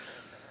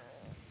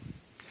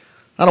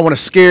I don't want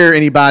to scare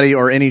anybody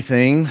or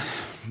anything,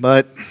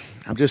 but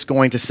I'm just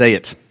going to say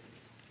it.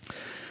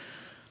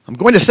 I'm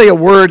going to say a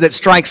word that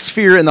strikes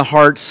fear in the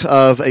hearts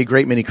of a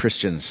great many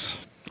Christians.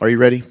 Are you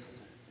ready?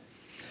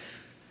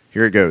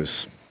 Here it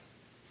goes.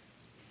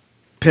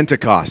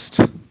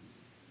 Pentecost.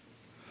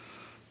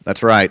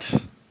 That's right.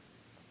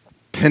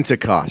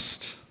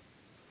 Pentecost.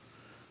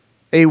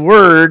 A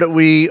word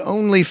we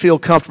only feel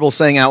comfortable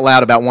saying out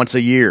loud about once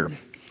a year.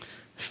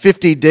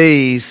 50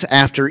 days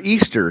after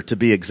Easter, to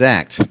be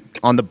exact,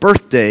 on the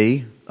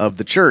birthday of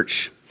the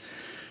church.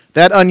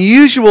 That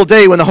unusual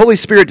day when the Holy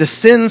Spirit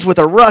descends with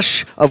a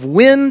rush of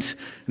wind,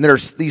 and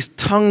there's these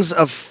tongues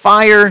of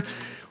fire,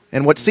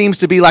 and what seems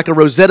to be like a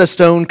Rosetta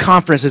Stone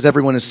conference as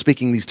everyone is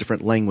speaking these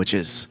different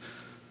languages.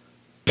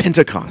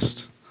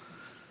 Pentecost.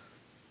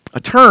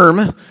 A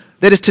term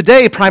that is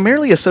today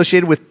primarily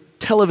associated with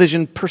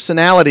television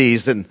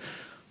personalities and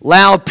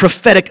loud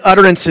prophetic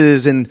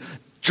utterances and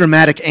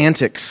dramatic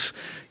antics.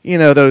 You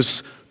know,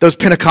 those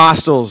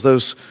Pentecostals,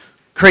 those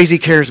crazy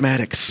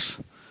charismatics.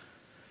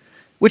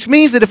 Which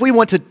means that if we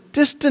want to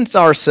distance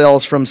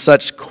ourselves from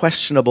such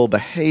questionable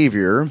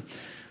behavior,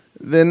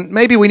 then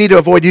maybe we need to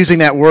avoid using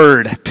that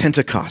word,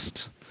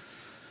 Pentecost.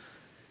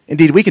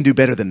 Indeed, we can do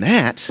better than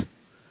that.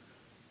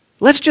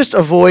 Let's just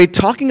avoid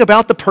talking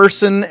about the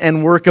person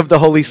and work of the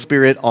Holy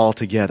Spirit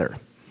altogether.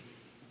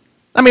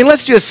 I mean,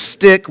 let's just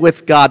stick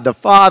with God the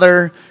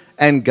Father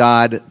and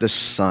God the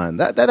Son.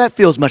 That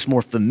feels much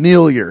more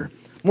familiar,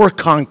 more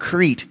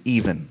concrete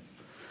even.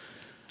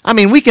 I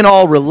mean, we can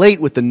all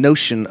relate with the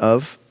notion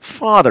of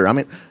Father. I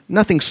mean,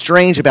 nothing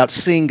strange about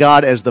seeing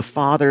God as the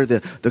Father,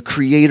 the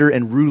creator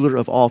and ruler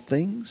of all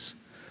things.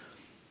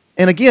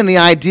 And again, the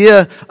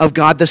idea of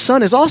God the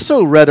Son is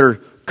also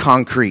rather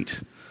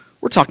concrete.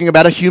 We're talking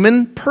about a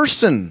human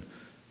person,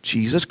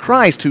 Jesus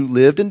Christ, who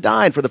lived and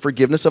died for the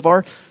forgiveness of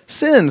our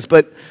sins.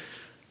 But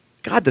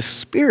God the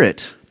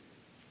Spirit,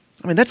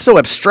 I mean, that's so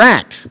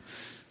abstract.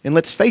 And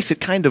let's face it,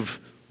 kind of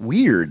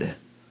weird.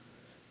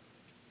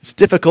 It's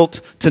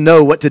difficult to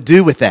know what to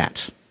do with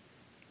that.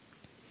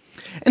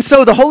 And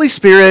so the Holy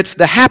Spirit,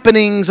 the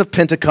happenings of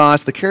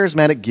Pentecost, the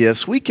charismatic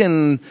gifts, we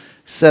can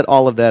set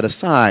all of that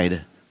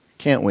aside,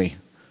 can't we?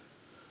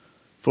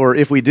 For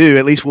if we do,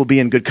 at least we'll be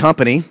in good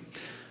company.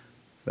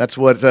 That's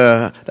what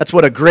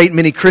a great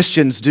many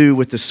Christians do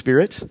with the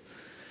Spirit.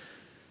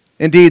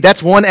 Indeed,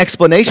 that's one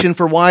explanation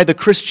for why the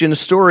Christian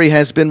story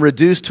has been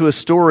reduced to a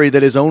story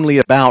that is only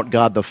about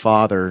God the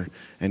Father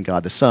and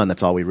God the Son.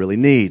 That's all we really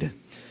need.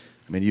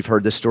 I mean, you've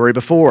heard this story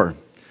before,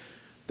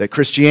 that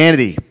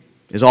Christianity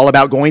is all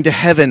about going to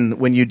heaven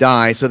when you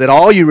die, so that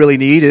all you really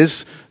need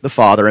is the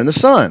Father and the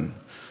Son.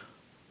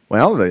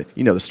 Well,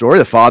 you know the story.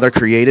 The Father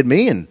created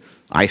me, and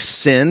I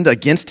sinned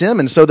against him,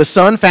 and so the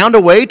Son found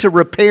a way to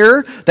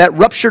repair that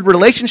ruptured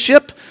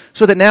relationship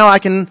so that now I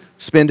can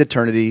spend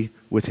eternity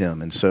with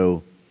him. And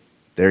so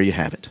there you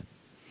have it.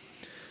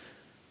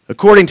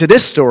 According to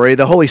this story,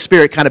 the Holy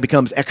Spirit kind of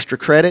becomes extra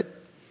credit,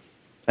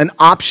 an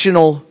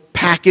optional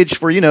package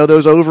for,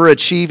 those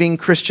overachieving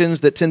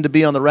Christians that tend to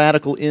be on the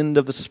radical end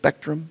of the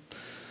spectrum.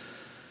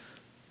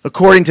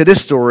 According to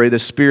this story, the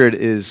Spirit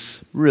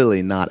is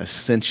really not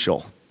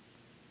essential.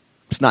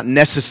 It's not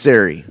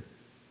necessary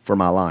for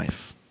my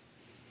life.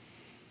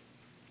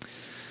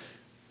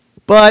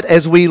 But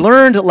as we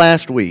learned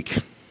last week,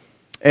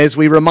 as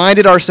we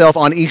reminded ourselves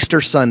on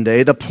Easter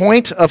Sunday, the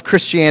point of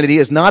Christianity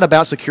is not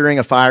about securing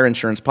a fire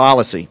insurance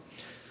policy.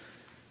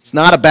 It's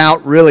not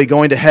about really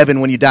going to heaven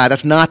when you die.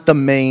 That's not the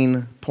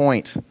main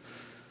point.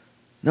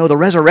 No, the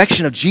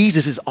resurrection of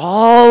Jesus is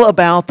all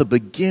about the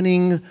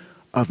beginning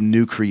of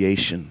new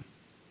creation.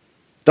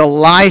 The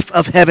life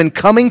of heaven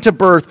coming to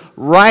birth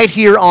right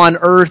here on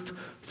earth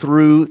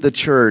through the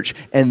church.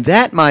 And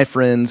that, my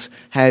friends,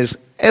 has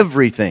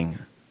everything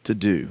to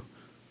do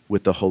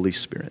with the Holy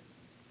Spirit.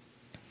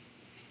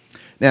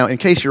 Now, in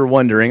case you're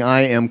wondering,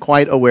 I am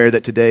quite aware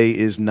that today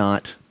is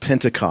not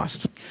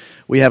Pentecost.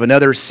 We have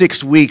another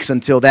 6 weeks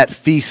until that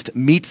feast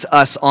meets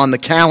us on the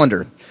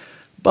calendar.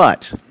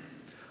 But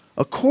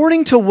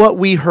according to what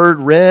we heard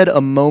read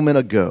a moment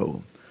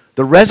ago,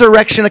 the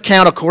resurrection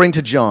account according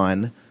to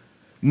John,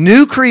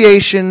 new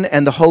creation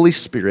and the Holy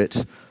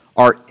Spirit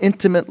are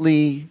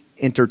intimately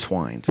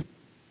intertwined.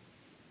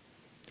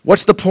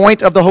 What's the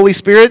point of the Holy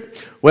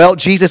Spirit? Well,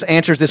 Jesus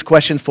answers this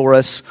question for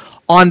us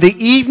on the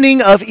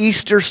evening of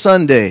Easter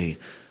Sunday,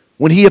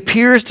 when he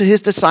appears to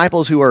his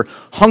disciples who are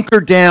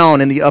hunkered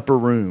down in the upper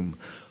room,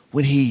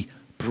 when he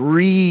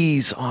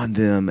breathes on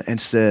them and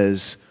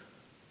says,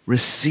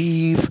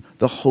 "Receive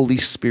the Holy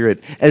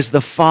Spirit. As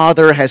the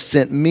Father has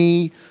sent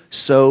me,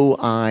 so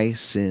I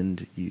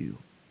send you."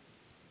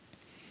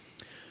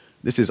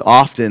 This is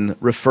often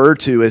referred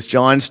to as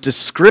John's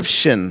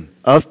description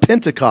of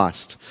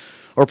Pentecost.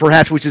 Or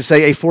perhaps we should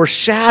say a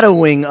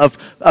foreshadowing of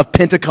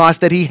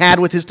Pentecost that he had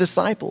with his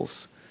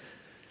disciples.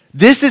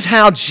 This is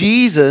how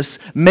Jesus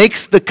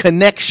makes the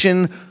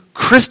connection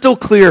crystal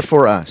clear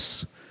for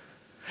us.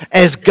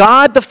 As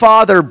God the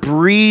Father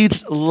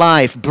breathed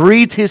life,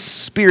 breathed his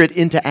Spirit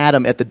into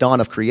Adam at the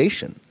dawn of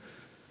creation,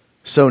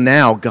 so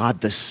now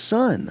God the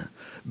Son,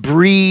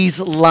 breathes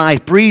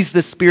life, breathes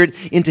the Spirit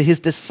into his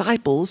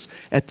disciples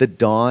at the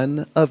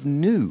dawn of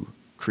new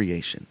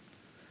creation.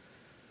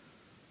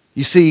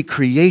 You see,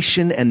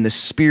 creation and the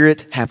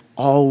Spirit have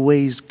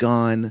always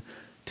gone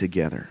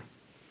together.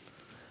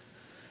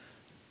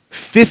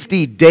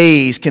 50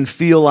 days can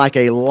feel like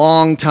a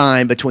long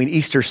time between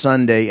Easter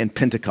Sunday and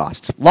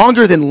Pentecost,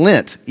 longer than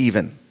Lent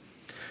even,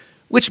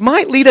 which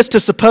might lead us to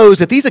suppose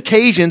that these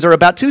occasions are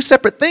about two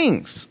separate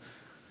things,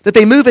 that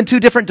they move in two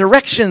different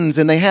directions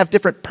and they have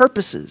different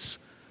purposes.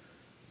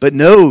 But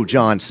no,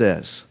 John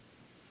says,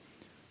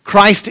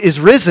 Christ is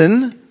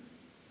risen,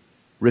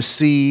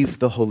 receive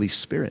the Holy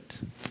Spirit.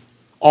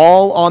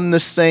 All on the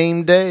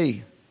same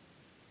day.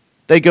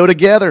 They go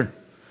together.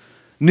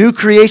 New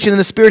creation and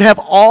the Spirit have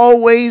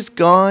always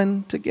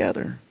gone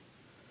together.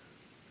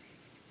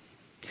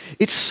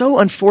 It's so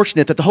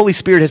unfortunate that the Holy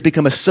Spirit has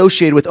become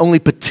associated with only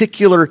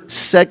particular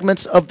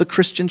segments of the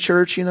Christian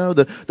church,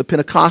 the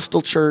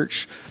Pentecostal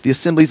church, the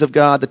Assemblies of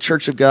God, the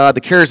Church of God,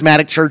 the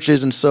charismatic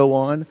churches, and so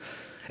on.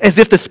 As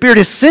if the Spirit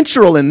is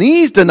central in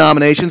these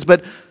denominations,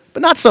 but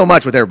not so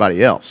much with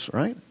everybody else,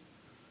 right?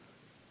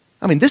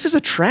 I mean, this is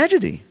a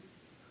tragedy.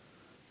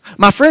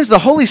 My friends, the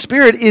Holy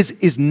Spirit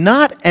is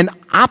not an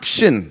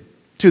option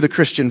to the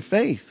Christian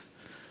faith.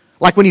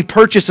 Like when you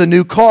purchase a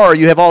new car,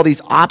 you have all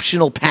these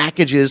optional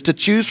packages to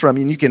choose from,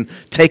 and you can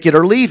take it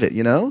or leave it,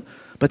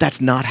 But that's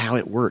not how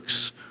it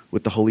works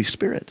with the Holy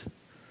Spirit.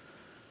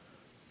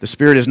 The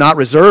Spirit is not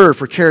reserved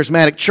for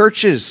charismatic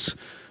churches.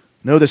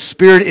 No, the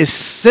Spirit is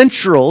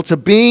central to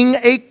being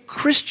a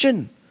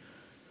Christian.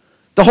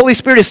 The Holy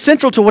Spirit is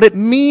central to what it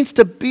means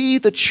to be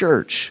the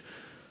church.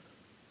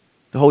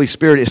 The Holy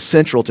Spirit is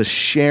central to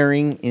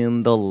sharing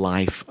in the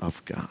life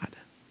of God.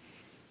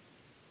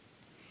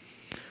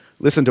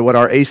 Listen to what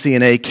our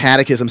ACNA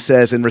Catechism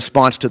says in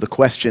response to the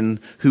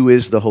question, who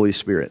is the Holy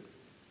Spirit?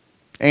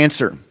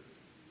 Answer: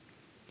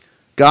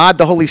 God,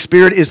 the Holy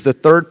Spirit, is the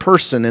third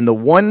person in the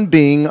one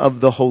being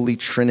of the Holy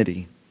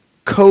Trinity,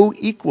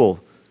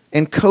 co-equal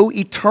and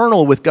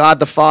co-eternal with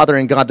God the Father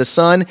and God the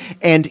Son,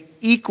 and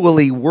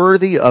equally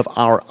worthy of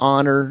our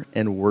honor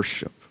and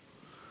worship.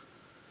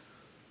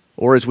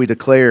 Or as we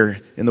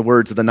declare in the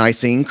words of the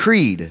Nicene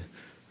Creed,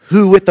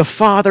 who with the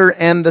Father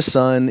and the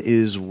Son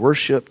is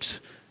worshipped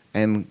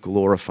and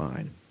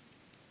glorified.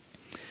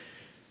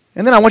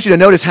 And then I want you to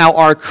notice how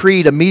our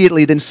creed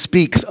immediately then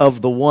speaks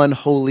of the one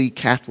holy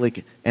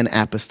Catholic and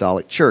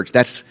apostolic church.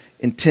 That's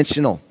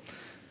intentional.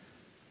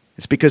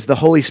 It's because the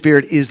Holy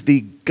Spirit is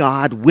the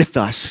God with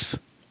us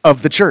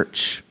of the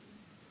church.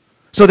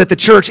 So that the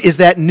church is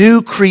that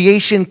new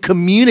creation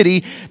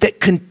community that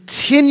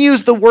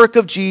continues the work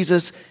of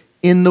Jesus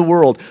in the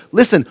world.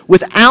 Listen,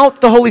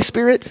 without the Holy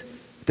Spirit,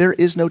 there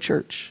is no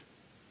church.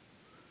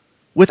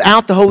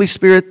 Without the Holy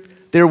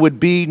Spirit, there would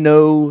be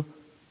no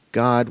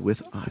God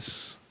with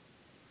us.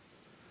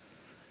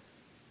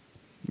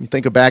 You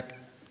think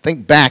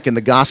back in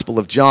the Gospel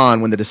of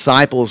John when the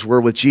disciples were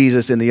with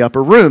Jesus in the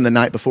upper room the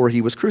night before he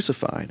was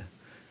crucified.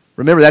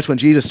 Remember, that's when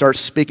Jesus starts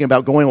speaking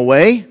about going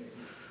away,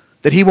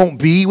 that he won't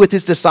be with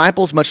his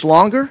disciples much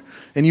longer.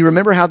 And you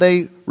remember how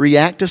they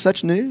react to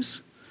such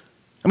news?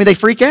 I mean, they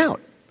freak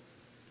out.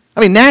 I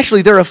mean,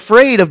 naturally, they're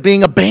afraid of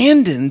being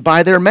abandoned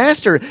by their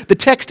master. The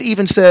text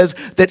even says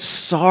that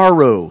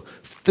sorrow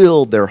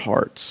filled their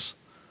hearts.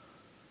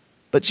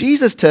 But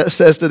Jesus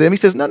says to them, he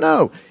says,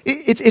 no,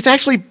 it's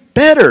actually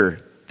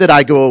better that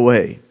I go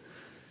away.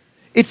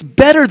 It's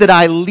better that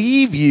I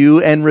leave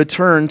you and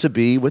return to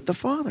be with the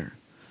Father.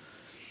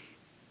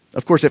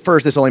 Of course, at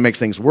first, this only makes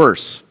things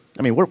worse.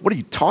 I mean, what are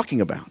you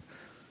talking about?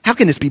 How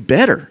can this be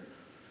better?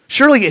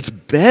 Surely it's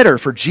better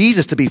for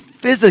Jesus to be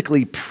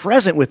physically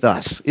present with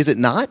us, is it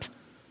not?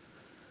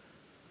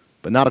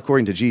 But not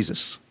according to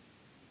Jesus.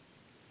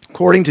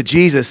 According to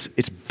Jesus,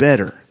 it's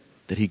better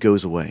that he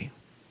goes away.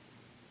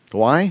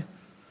 Why?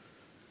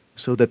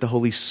 So that the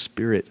Holy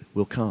Spirit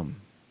will come.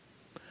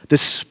 The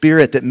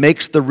Spirit that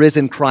makes the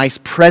risen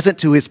Christ present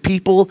to his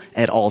people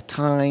at all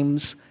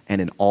times and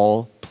in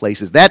all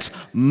places. That's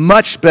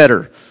much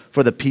better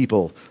for the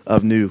people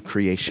of new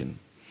creation.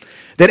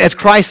 That as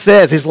Christ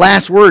says, his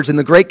last words in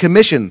the Great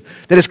Commission,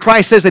 that as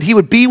Christ says that he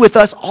would be with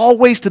us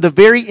always to the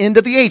very end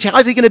of the age. How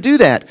is he going to do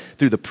that?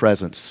 Through the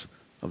presence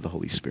of the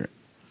Holy Spirit.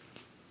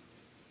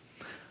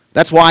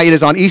 That's why it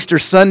is on Easter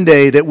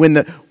Sunday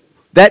that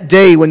that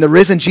day when the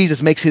risen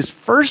Jesus makes his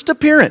first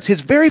appearance,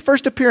 his very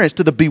first appearance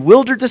to the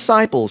bewildered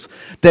disciples,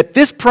 that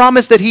this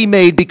promise that he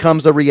made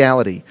becomes a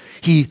reality.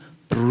 He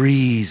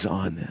breathes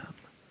on them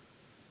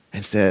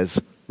and says,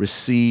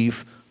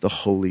 receive the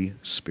Holy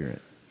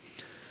Spirit.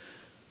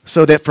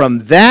 So that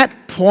from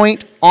that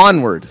point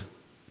onward,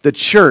 the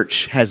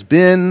church has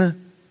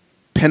been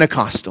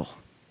Pentecostal.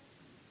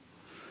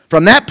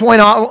 From that point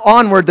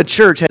onward, the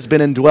church has been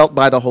indwelt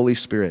by the Holy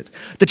Spirit.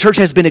 The church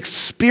has been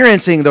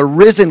experiencing the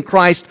risen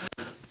Christ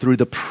through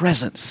the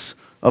presence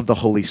of the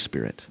Holy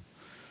Spirit.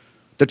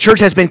 The church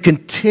has been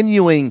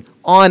continuing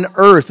on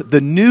earth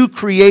the new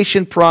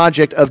creation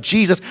project of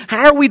Jesus.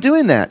 How are we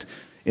doing that?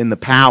 In the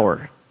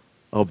power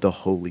of the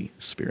Holy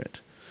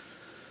Spirit.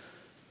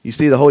 You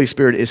see, the Holy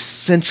Spirit is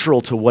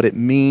central to what it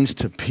means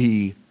to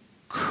be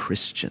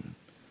Christian.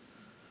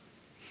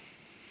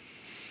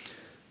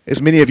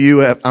 As many of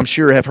you, I'm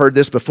sure, have heard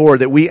this before,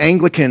 that we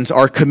Anglicans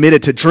are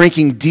committed to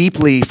drinking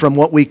deeply from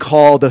what we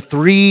call the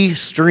three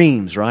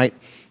streams, right?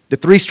 The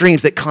three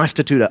streams that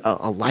constitute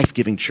a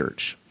life-giving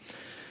church.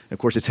 Of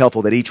course, it's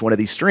helpful that each one of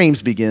these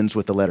streams begins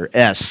with the letter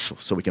S,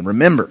 so we can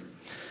remember.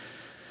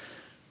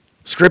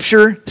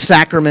 Scripture,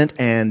 sacrament,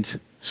 and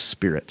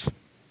Spirit.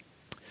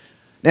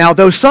 Now,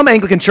 though some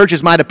Anglican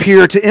churches might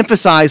appear to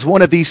emphasize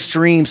one of these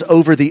streams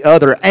over the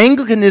other,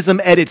 Anglicanism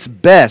at its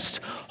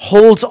best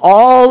holds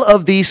all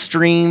of these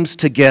streams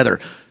together.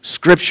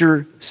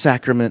 Scripture,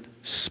 sacrament,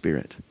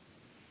 Spirit.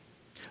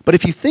 But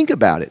if you think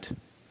about it,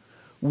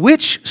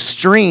 which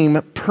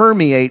stream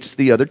permeates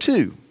the other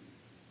two?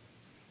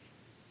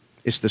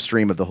 It's the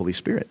stream of the Holy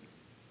Spirit.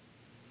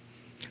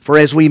 For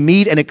as we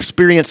meet and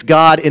experience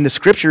God in the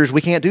Scriptures,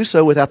 we can't do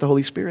so without the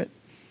Holy Spirit.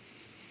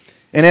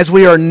 And as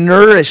we are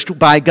nourished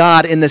by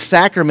God in the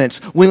sacraments,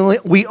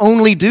 we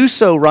only do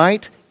so,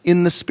 right,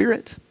 in the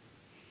Spirit.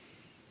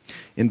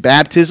 In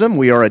baptism,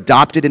 we are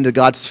adopted into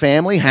God's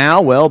family.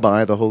 How? Well,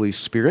 by the Holy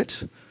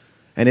Spirit.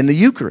 And in the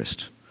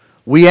Eucharist,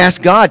 we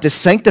ask God to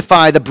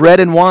sanctify the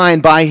bread and wine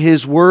by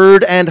His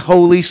Word and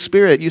Holy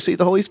Spirit. You see,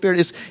 the Holy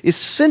Spirit is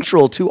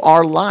central to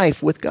our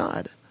life with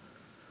God,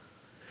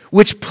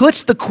 which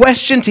puts the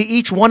question to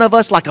each one of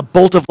us like a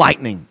bolt of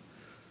lightning.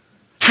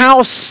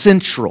 How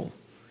central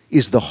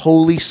is the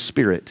Holy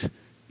Spirit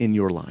in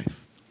your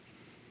life?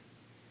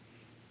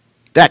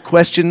 That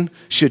question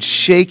should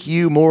shake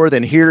you more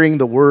than hearing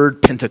the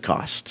word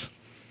Pentecost.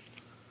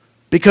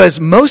 Because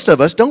most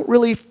of us don't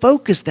really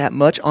focus that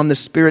much on the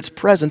Spirit's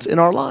presence in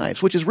our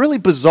lives, which is really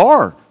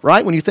bizarre,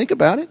 right, when you think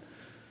about it?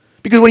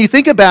 Because when you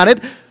think about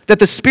it, that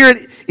the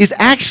Spirit is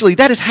actually,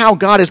 that is how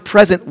God is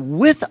present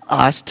with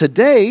us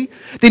today,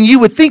 then you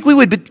would think we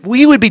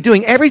would be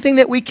doing everything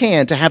that we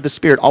can to have the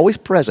Spirit always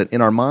present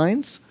in our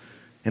minds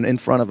and in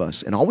front of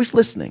us, and always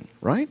listening,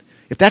 right?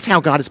 If that's how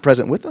God is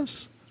present with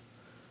us.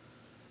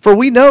 For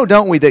we know,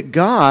 don't we, that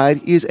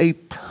God is a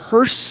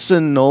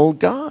personal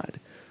God.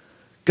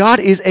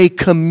 God is a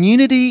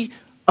community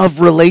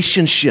of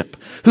relationship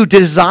who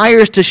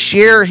desires to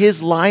share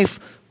His life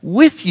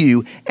with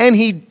you, and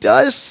He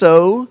does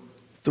so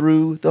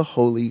through the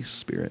Holy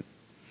Spirit.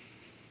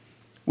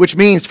 Which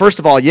means, first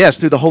of all, yes,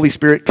 through the Holy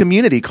Spirit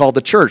community called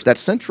the church. That's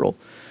central.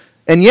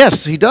 And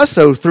yes, He does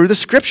so through the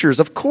Scriptures,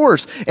 of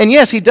course. And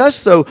yes, He does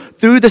so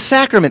through the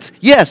sacraments.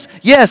 Yes,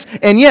 yes,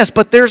 and yes,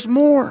 but there's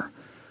more.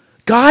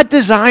 God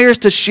desires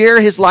to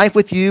share His life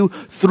with you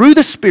through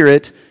the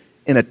Spirit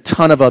in a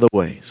ton of other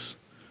ways.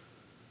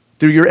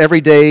 Through your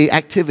everyday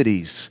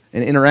activities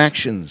and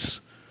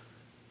interactions.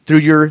 Through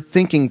your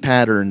thinking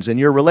patterns and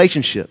your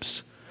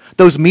relationships.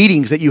 Those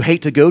meetings that you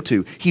hate to go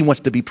to, He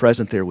wants to be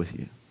present there with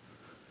you.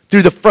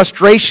 Through the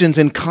frustrations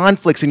and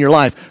conflicts in your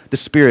life, the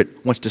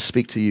Spirit wants to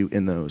speak to you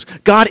in those.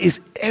 God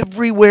is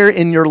everywhere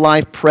in your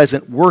life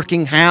present,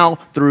 working how?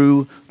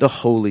 Through the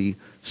Holy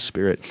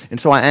Spirit. And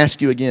so I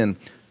ask you again,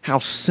 how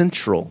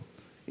central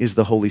is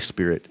the Holy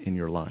Spirit in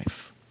your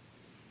life?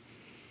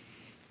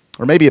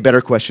 Or maybe a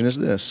better question is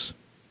this.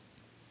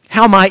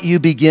 How might you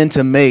begin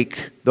to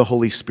make the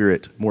Holy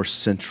Spirit more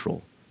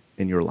central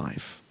in your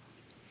life?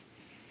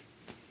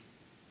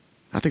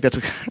 I think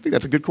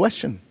that's a good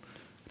question.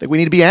 I think we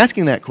need to be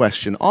asking that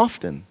question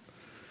often.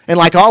 And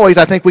like always,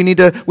 I think we need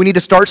to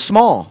start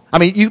small. I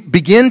mean, you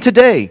begin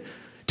today.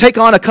 Take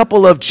on a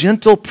couple of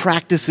gentle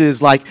practices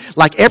like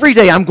every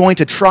day I'm going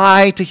to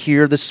try to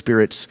hear the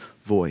Spirit's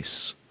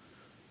voice.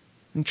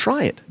 And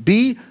try it.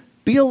 Be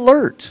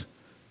alert.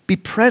 Be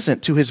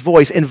present to His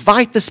voice.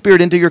 Invite the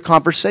Spirit into your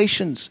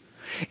conversations.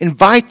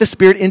 Invite the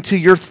Spirit into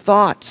your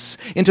thoughts,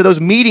 into those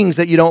meetings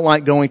that you don't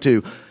like going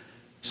to.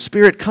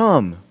 Spirit,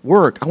 come,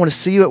 work. I want to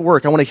see you at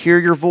work. I want to hear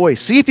your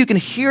voice. See if you can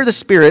hear the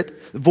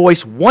Spirit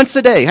voice once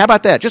a day. How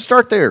about that? Just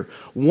start there.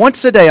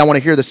 Once a day, I want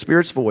to hear the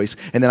Spirit's voice,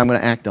 and then I'm going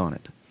to act on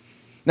it.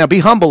 Now, be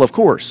humble, of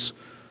course,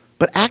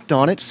 but act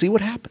on it. See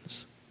what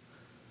happens.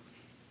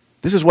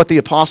 This is what the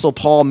Apostle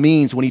Paul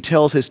means when he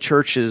tells his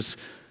churches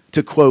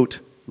to,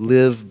 quote,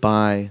 live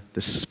by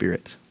the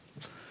Spirit.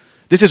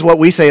 This is what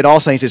we say at All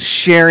Saints is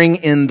sharing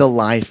in the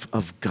life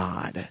of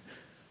God.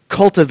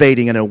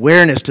 Cultivating an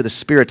awareness to the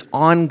Spirit's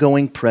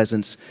ongoing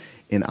presence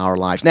in our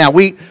lives. Now,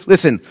 we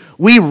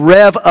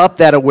rev up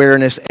that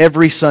awareness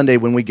every Sunday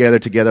when we gather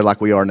together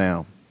like we are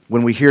now.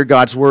 When we hear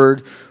God's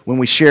Word, when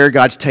we share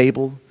God's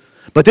table.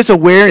 But this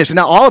awareness, and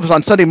now all of us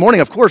on Sunday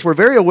morning, of course, we're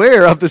very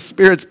aware of the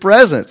Spirit's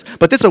presence.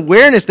 But this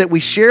awareness that we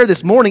share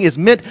this morning is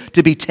meant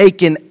to be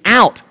taken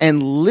out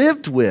and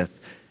lived with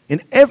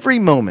in every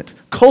moment,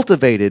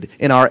 cultivated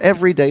in our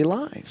everyday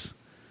lives.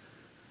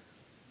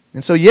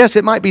 And so, yes,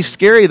 it might be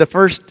scary the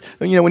first,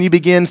 when you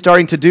begin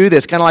starting to do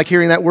this, kind of like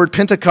hearing that word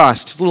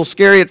Pentecost. It's a little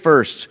scary at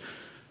first.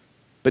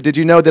 But did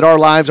you know that our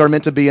lives are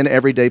meant to be an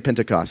everyday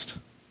Pentecost?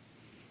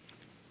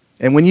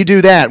 And when you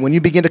do that, when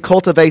you begin to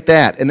cultivate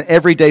that, an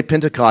everyday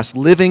Pentecost,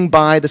 living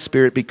by the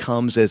Spirit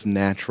becomes as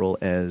natural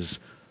as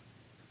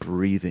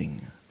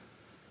breathing.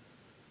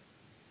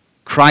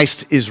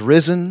 Christ is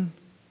risen.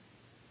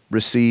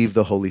 Receive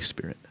the Holy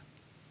Spirit.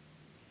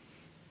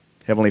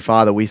 Heavenly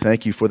Father, we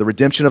thank you for the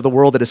redemption of the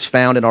world that is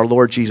found in our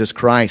Lord Jesus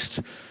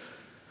Christ.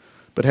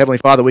 But Heavenly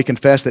Father, we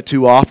confess that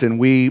too often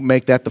we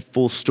make that the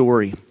full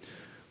story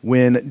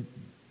when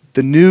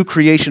the new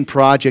creation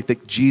project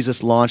that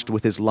Jesus launched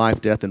with his life,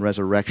 death, and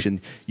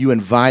resurrection, you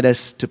invite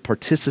us to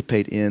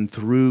participate in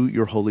through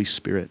your Holy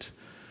Spirit.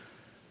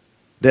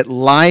 That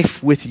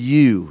life with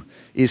you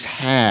is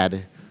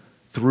had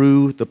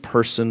through the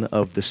person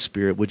of the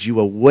Spirit. Would you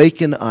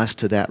awaken us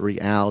to that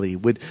reality?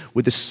 Would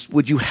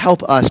you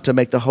help us to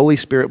make the Holy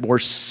Spirit more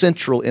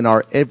central in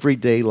our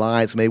everyday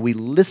lives? May we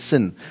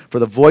listen for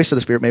the voice of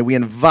the Spirit. May we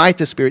invite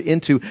the Spirit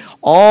into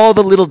all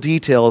the little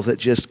details that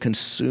just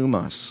consume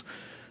us.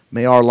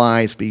 May our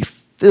lives be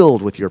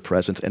filled with your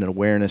presence and an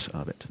awareness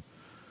of it.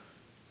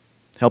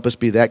 Help us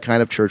be that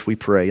kind of church, we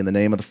pray, in the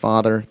name of the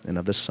Father and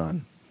of the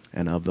Son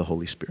and of the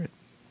Holy Spirit.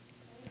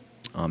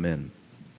 Amen.